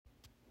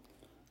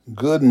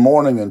Good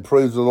morning and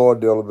praise the Lord,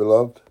 dearly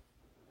beloved,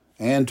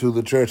 and to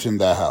the church in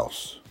thy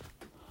house.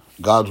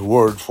 God's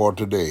word for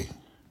today.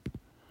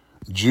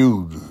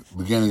 Jude,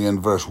 beginning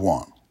in verse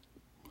 1.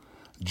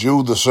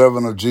 Jude, the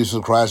servant of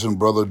Jesus Christ and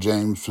brother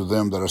James, to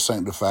them that are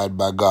sanctified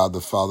by God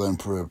the Father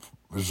and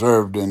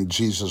preserved in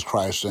Jesus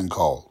Christ and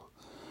called.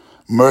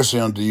 Mercy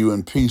unto you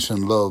and peace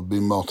and love be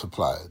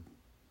multiplied.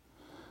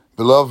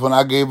 Beloved, when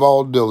I gave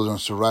all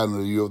diligence to write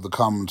unto you of the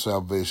common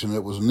salvation,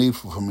 it was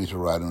needful for me to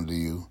write unto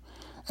you,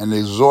 and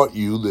exhort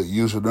you that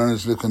you should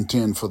earnestly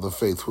contend for the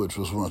faith which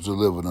was once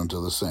delivered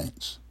unto the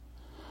saints.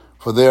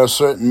 For there are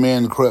certain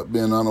men crept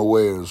in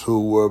unawares,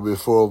 who were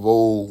before of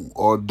old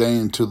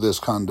ordained to this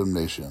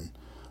condemnation,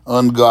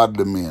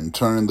 ungodly men,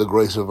 turning the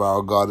grace of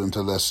our God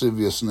into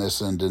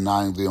lasciviousness and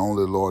denying the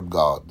only Lord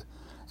God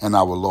and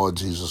our Lord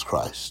Jesus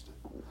Christ.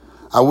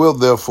 I will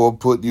therefore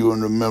put you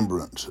in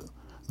remembrance,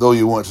 though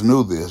you once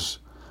knew this,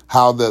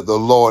 how that the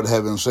Lord,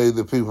 having saved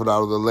the people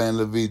out of the land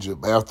of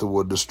Egypt,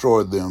 afterward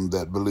destroyed them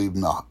that believed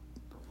not.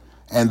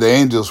 And the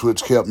angels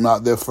which kept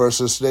not their first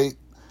estate,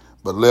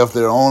 but left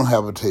their own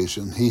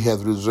habitation, he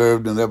hath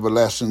reserved in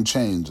everlasting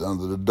chains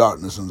under the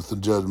darkness and the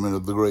judgment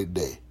of the great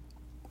day.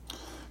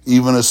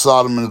 Even as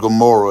Sodom and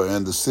Gomorrah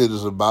and the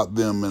cities about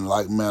them in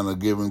like manner,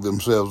 giving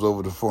themselves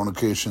over to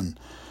fornication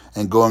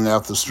and going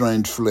after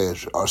strange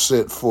flesh, are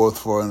set forth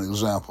for an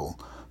example,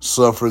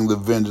 suffering the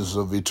vengeance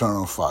of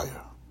eternal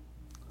fire.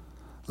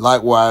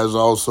 Likewise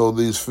also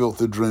these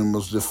filthy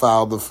dreamers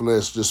defile the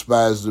flesh,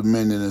 despise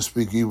dominion, and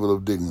speak evil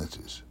of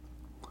dignities.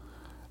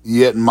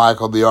 Yet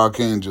Michael the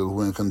archangel,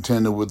 when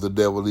contending with the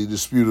devil, he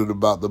disputed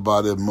about the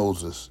body of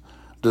Moses,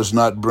 does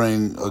not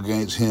bring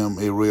against him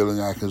a railing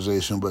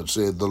accusation, but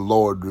said, The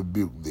Lord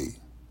rebuke thee.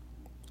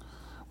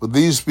 But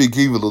these speak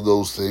evil of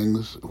those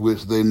things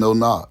which they know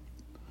not,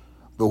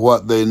 but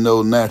what they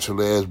know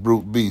naturally as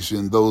brute beasts,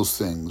 in those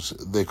things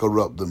they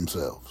corrupt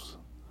themselves.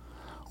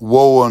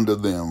 Woe unto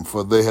them,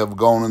 for they have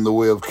gone in the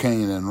way of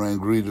Cain, and ran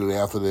greedily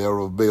after the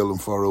error of Balaam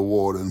for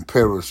reward, and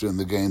perished in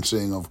the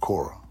gainsaying of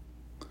Korah.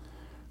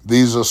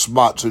 These are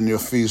spots in your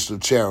feast of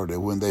charity,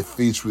 when they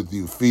feast with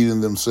you,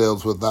 feeding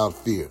themselves without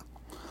fear.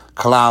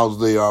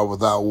 Clouds they are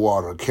without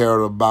water,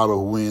 carried about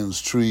of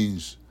winds,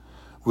 trees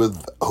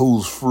with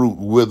whose fruit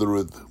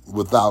withereth,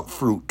 without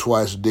fruit,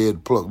 twice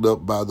dead, plucked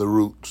up by the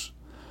roots.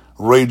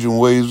 Raging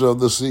waves of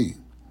the sea,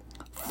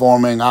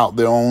 forming out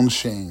their own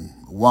shame,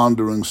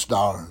 wandering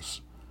stars,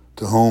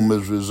 to whom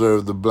is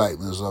reserved the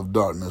blackness of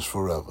darkness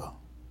forever.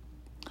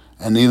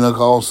 And Enoch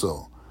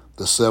also,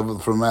 the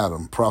seventh from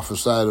Adam,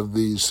 prophesied of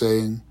these,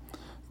 saying,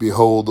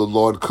 Behold, the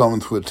Lord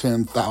cometh with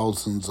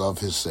 10,000s of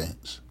his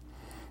saints,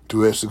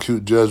 to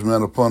execute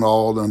judgment upon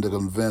all, and to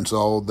convince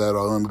all that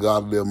are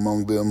ungodly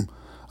among them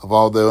of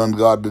all their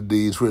ungodly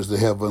deeds which they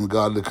have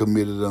ungodly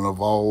committed, and of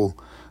all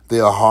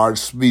their hard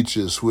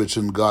speeches which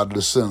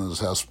ungodly sinners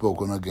have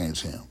spoken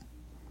against him.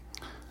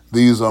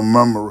 These are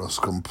murmurers,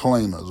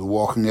 complainers,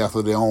 walking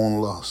after their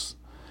own lusts,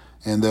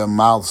 and their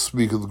mouth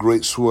speaketh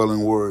great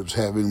swelling words,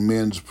 having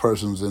men's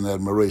persons in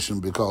admiration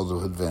because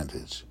of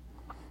advantage.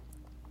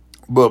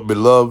 But,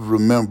 beloved,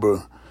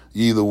 remember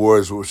ye the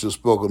words which were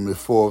spoken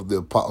before of the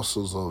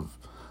apostles of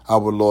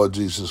our Lord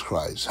Jesus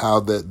Christ, how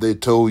that they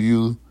told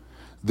you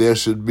there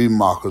should be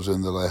mockers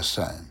in the last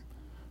time,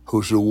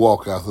 who should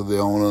walk after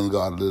their own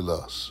ungodly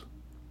lusts.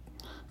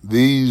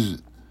 These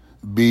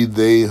be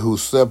they who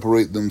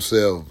separate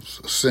themselves,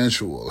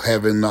 sensual,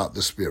 having not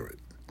the Spirit.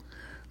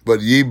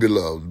 But ye,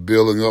 beloved,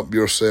 building up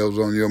yourselves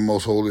on your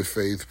most holy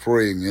faith,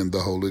 praying in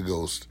the Holy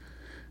Ghost,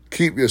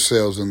 keep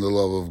yourselves in the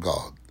love of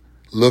God,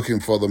 looking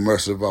for the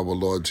mercy of our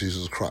Lord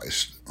Jesus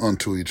Christ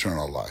unto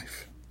eternal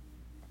life.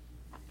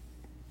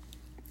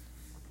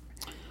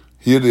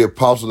 Here the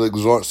apostle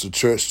exhorts the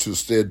church to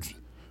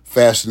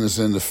steadfastness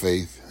in the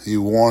faith. He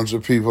warns the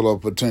people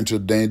of potential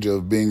danger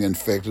of being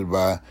infected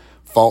by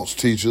false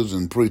teachers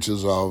and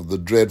preachers of the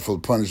dreadful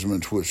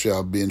punishments which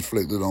shall be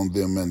inflicted on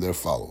them and their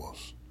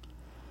followers.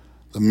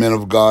 The men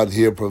of God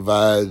here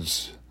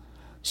provides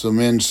some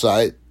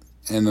insight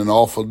and an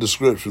awful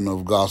description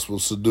of gospel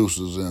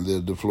seducers and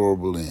their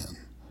deplorable end,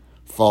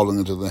 falling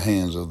into the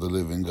hands of the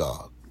living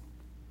God.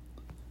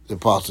 The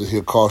apostle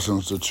here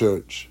cautions the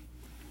church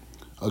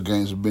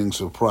against being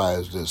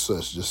surprised at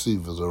such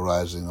deceivers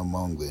arising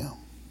among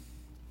them.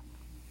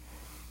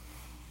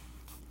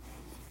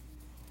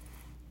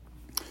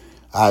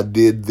 I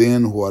did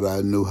then what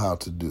I knew how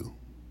to do.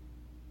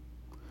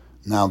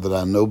 Now that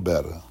I know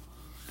better,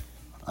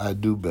 I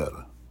do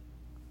better.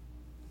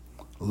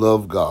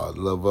 Love God,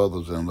 love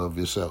others, and love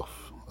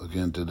yourself.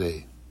 Again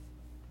today,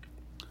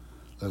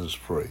 let us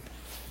pray.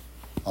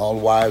 All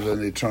wise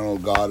and eternal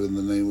God, in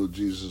the name of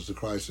Jesus the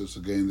Christ, us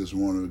again this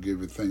morning we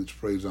give you thanks,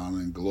 praise, honor,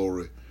 and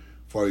glory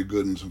for your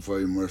goodness and for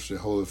your mercy.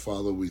 Holy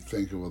Father, we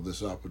thank you for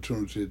this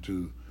opportunity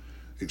to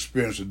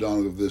experience the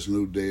dawning of this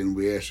new day, and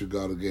we ask you,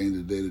 God, again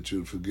today that you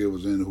would forgive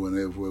us anywhere and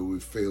everywhere we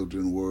failed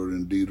in word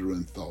and deed or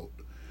in thought,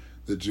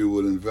 that you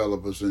would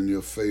envelop us in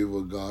your favor,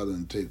 God,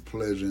 and take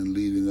pleasure in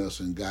leading us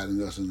and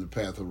guiding us in the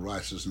path of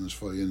righteousness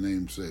for your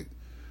name's sake.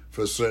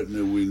 For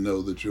certainly we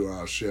know that you are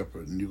our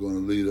shepherd, and you're going to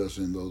lead us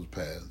in those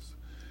paths.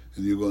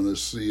 And you're going to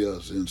see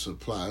us and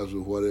supply us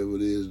with whatever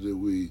it is that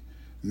we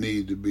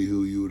need to be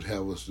who you would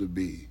have us to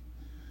be.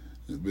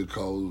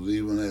 Because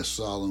even as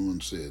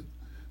Solomon said,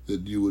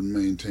 that you would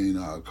maintain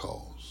our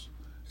cause.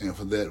 And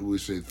for that we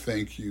say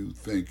thank you,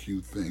 thank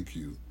you, thank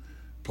you.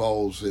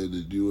 Paul said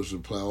that you would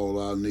supply all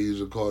our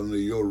needs according to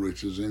your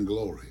riches in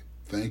glory.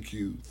 Thank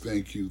you,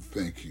 thank you,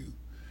 thank you.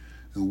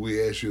 And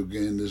we ask you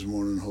again this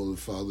morning, Holy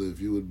Father,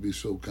 if you would be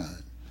so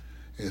kind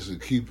as to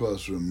keep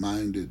us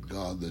reminded,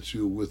 God, that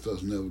you're with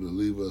us, never to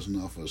leave us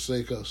nor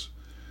forsake us.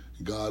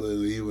 God,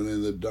 and even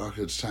in the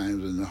darkest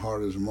times and the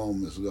hardest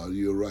moments, God,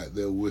 you're right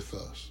there with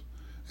us.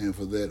 And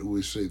for that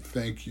we say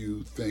thank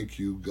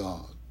you,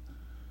 God.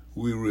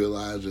 We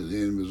realize that the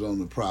enemy is on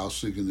the prowl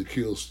seeking to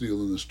kill,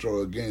 steal, and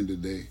destroy again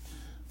today.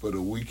 But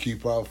if we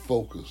keep our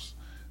focus,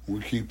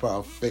 we keep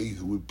our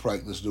faith, we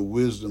practice the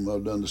wisdom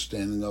of the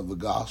understanding of the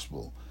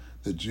gospel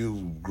that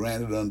you've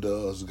granted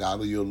unto us,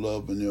 God, of your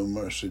love and your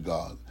mercy,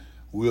 God,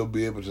 we'll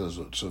be able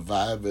to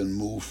survive and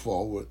move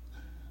forward,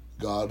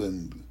 God,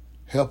 and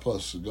help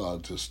us,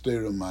 God, to stay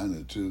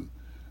reminded to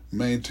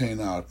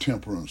maintain our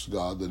temperance,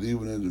 God, that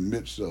even in the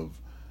midst of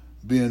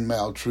being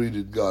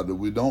maltreated, God, that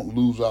we don't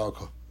lose our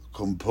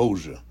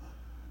composure,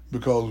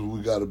 because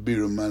we got to be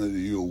reminded that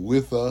you're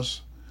with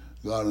us,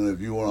 God, and if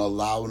you are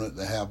allowing it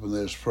to happen,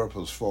 there's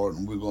purpose for it,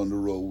 and we're going to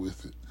roll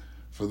with it.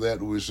 For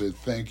that, we say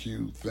thank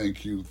you,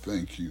 thank you,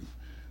 thank you.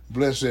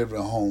 Bless every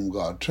home,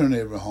 God. Turn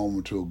every home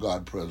into a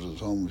God presence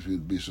home, if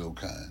you'd be so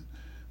kind,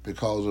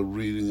 because of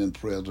reading and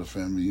prayers of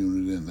family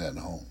unity in that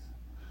home.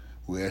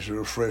 We ask you to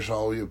refresh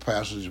all your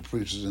pastors, your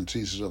preachers, and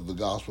teachers of the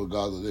gospel,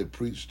 God, that they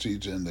preach,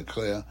 teach, and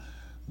declare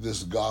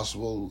this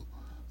gospel,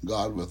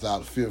 God,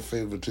 without fear,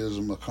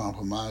 favoritism, or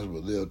compromise,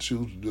 but they'll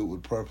choose to do it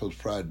with purpose,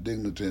 pride,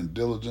 dignity, and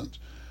diligence,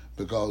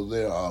 because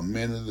there are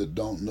many that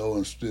don't know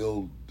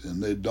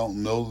and they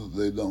don't know that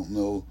they don't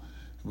know,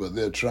 but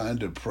they're trying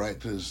to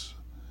practice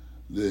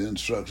the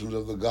instructions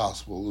of the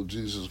gospel of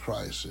Jesus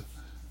Christ.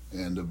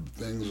 And the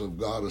things of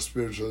God are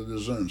spiritually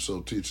discerned,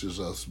 so teaches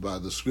us by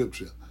the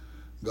scripture.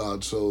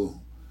 God, so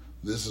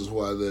this is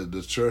why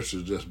the church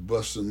is just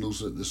busting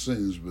loose at the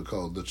seams,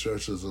 because the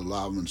church is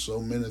allowing so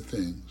many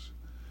things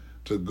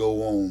to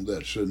go on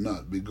that should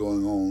not be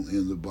going on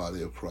in the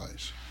body of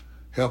Christ.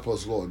 Help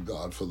us, Lord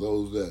God, for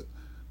those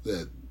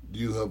that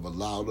you have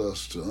allowed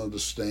us to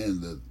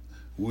understand that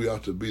we are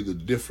to be the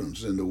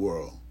difference in the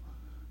world,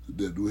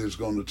 that it's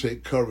going to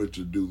take courage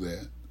to do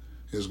that.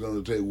 It's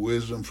going to take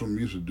wisdom from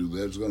you to do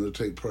that. It's going to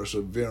take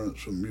perseverance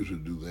from you to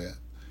do that.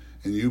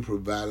 And you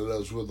provided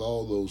us with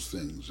all those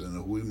things. And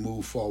if we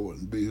move forward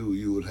and be who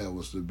you would have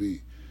us to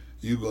be,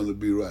 you're going to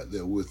be right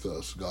there with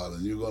us, God.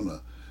 And you're going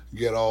to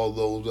get all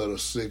those that are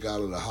sick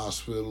out of the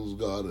hospitals,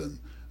 God, and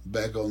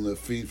back on their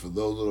feet. For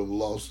those that have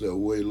lost their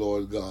way,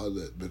 Lord God,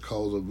 that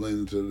because of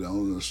leaning to their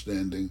own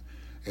understanding,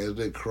 as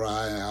they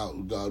cry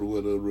out, God,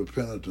 with a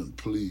repentant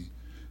plea,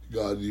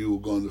 God, you are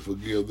going to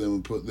forgive them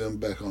and put them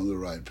back on the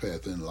right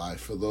path in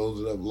life. For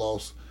those that have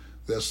lost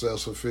their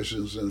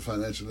self-sufficiency and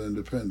financial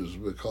independence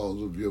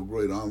because of your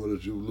great armor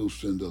that you've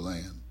loosed in the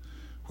land,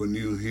 when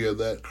you hear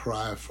that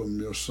cry from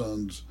your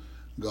sons,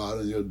 God,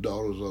 and your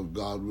daughters of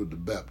God with the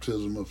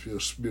baptism of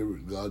your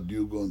spirit, God,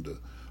 you're going to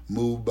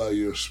move by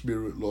your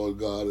spirit, Lord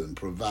God, and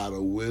provide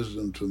a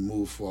wisdom to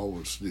move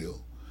forward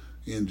still.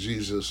 In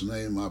Jesus'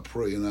 name I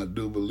pray, and I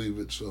do believe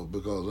it so,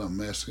 because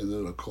I'm asking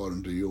it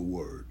according to your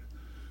word.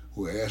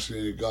 We're asking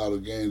you, God,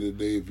 again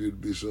today, if you'd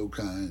be so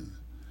kind,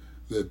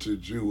 that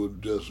you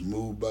would just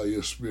move by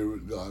your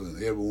spirit, God,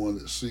 and everyone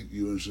that seek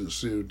you in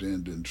sincerity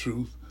and in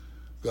truth,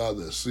 God,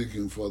 that's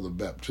seeking for the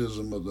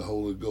baptism of the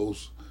Holy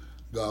Ghost,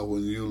 God,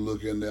 when you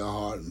look in their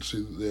heart and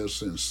see that they're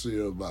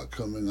sincere about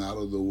coming out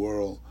of the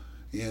world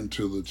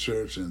into the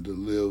church and to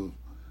live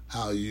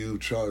how you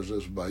charged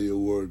us by your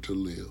word to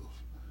live.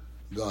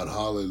 God,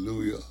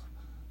 hallelujah.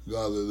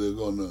 God, that they're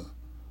going to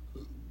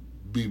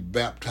be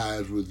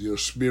baptized with your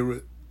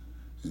spirit,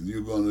 and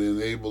you're going to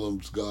enable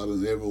them, God,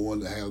 and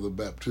everyone to have the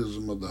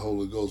baptism of the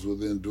Holy Ghost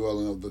within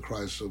dwelling of the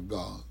Christ of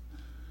God.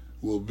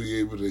 We'll be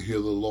able to hear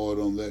the Lord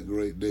on that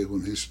great day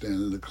when he's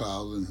standing in the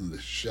clouds and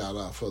shout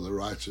out for the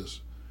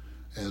righteous,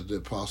 as the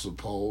Apostle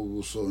Paul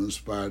was so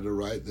inspired to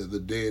write, that the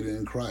dead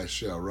in Christ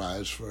shall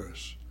rise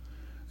first.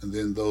 And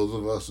then those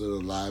of us that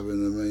are alive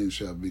and remain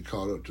shall be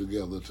caught up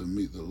together to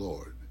meet the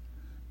Lord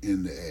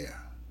in the air.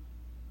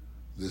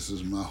 This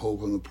is my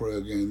hope and a prayer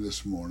again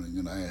this morning,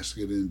 and I ask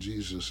it in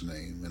Jesus'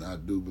 name, and I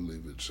do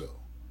believe it so.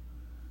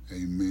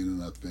 Amen,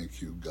 and I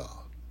thank you,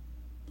 God.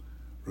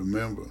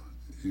 Remember,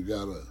 you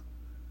got to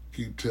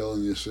keep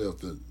telling yourself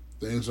that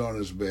things aren't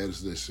as bad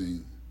as they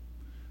seem.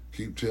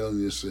 Keep telling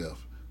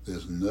yourself,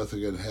 there's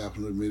nothing that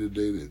happened to me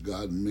today that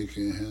God and me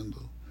can't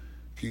handle.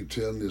 Keep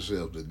telling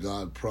yourself that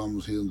God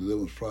promised healing,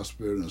 deliverance,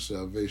 prosperity, and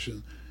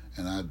salvation,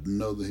 and I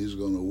know that he's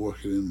going to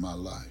work it in my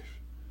life.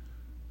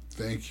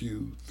 Thank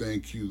you,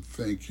 thank you,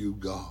 thank you,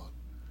 God.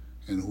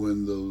 And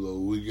when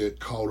we get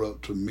caught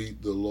up to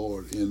meet the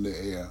Lord in the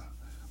air,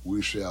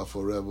 we shall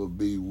forever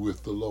be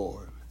with the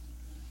Lord.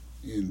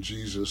 In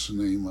Jesus'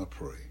 name I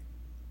pray.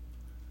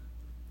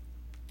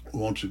 I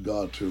want you,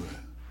 God, to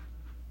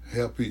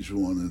Help each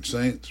one. And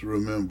saints,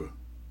 remember,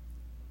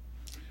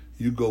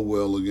 you go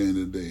well again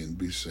today and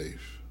be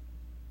safe.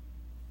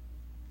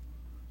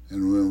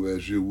 And remember,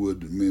 as you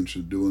would that men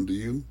should do unto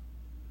you,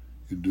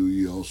 you do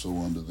ye also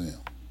unto them.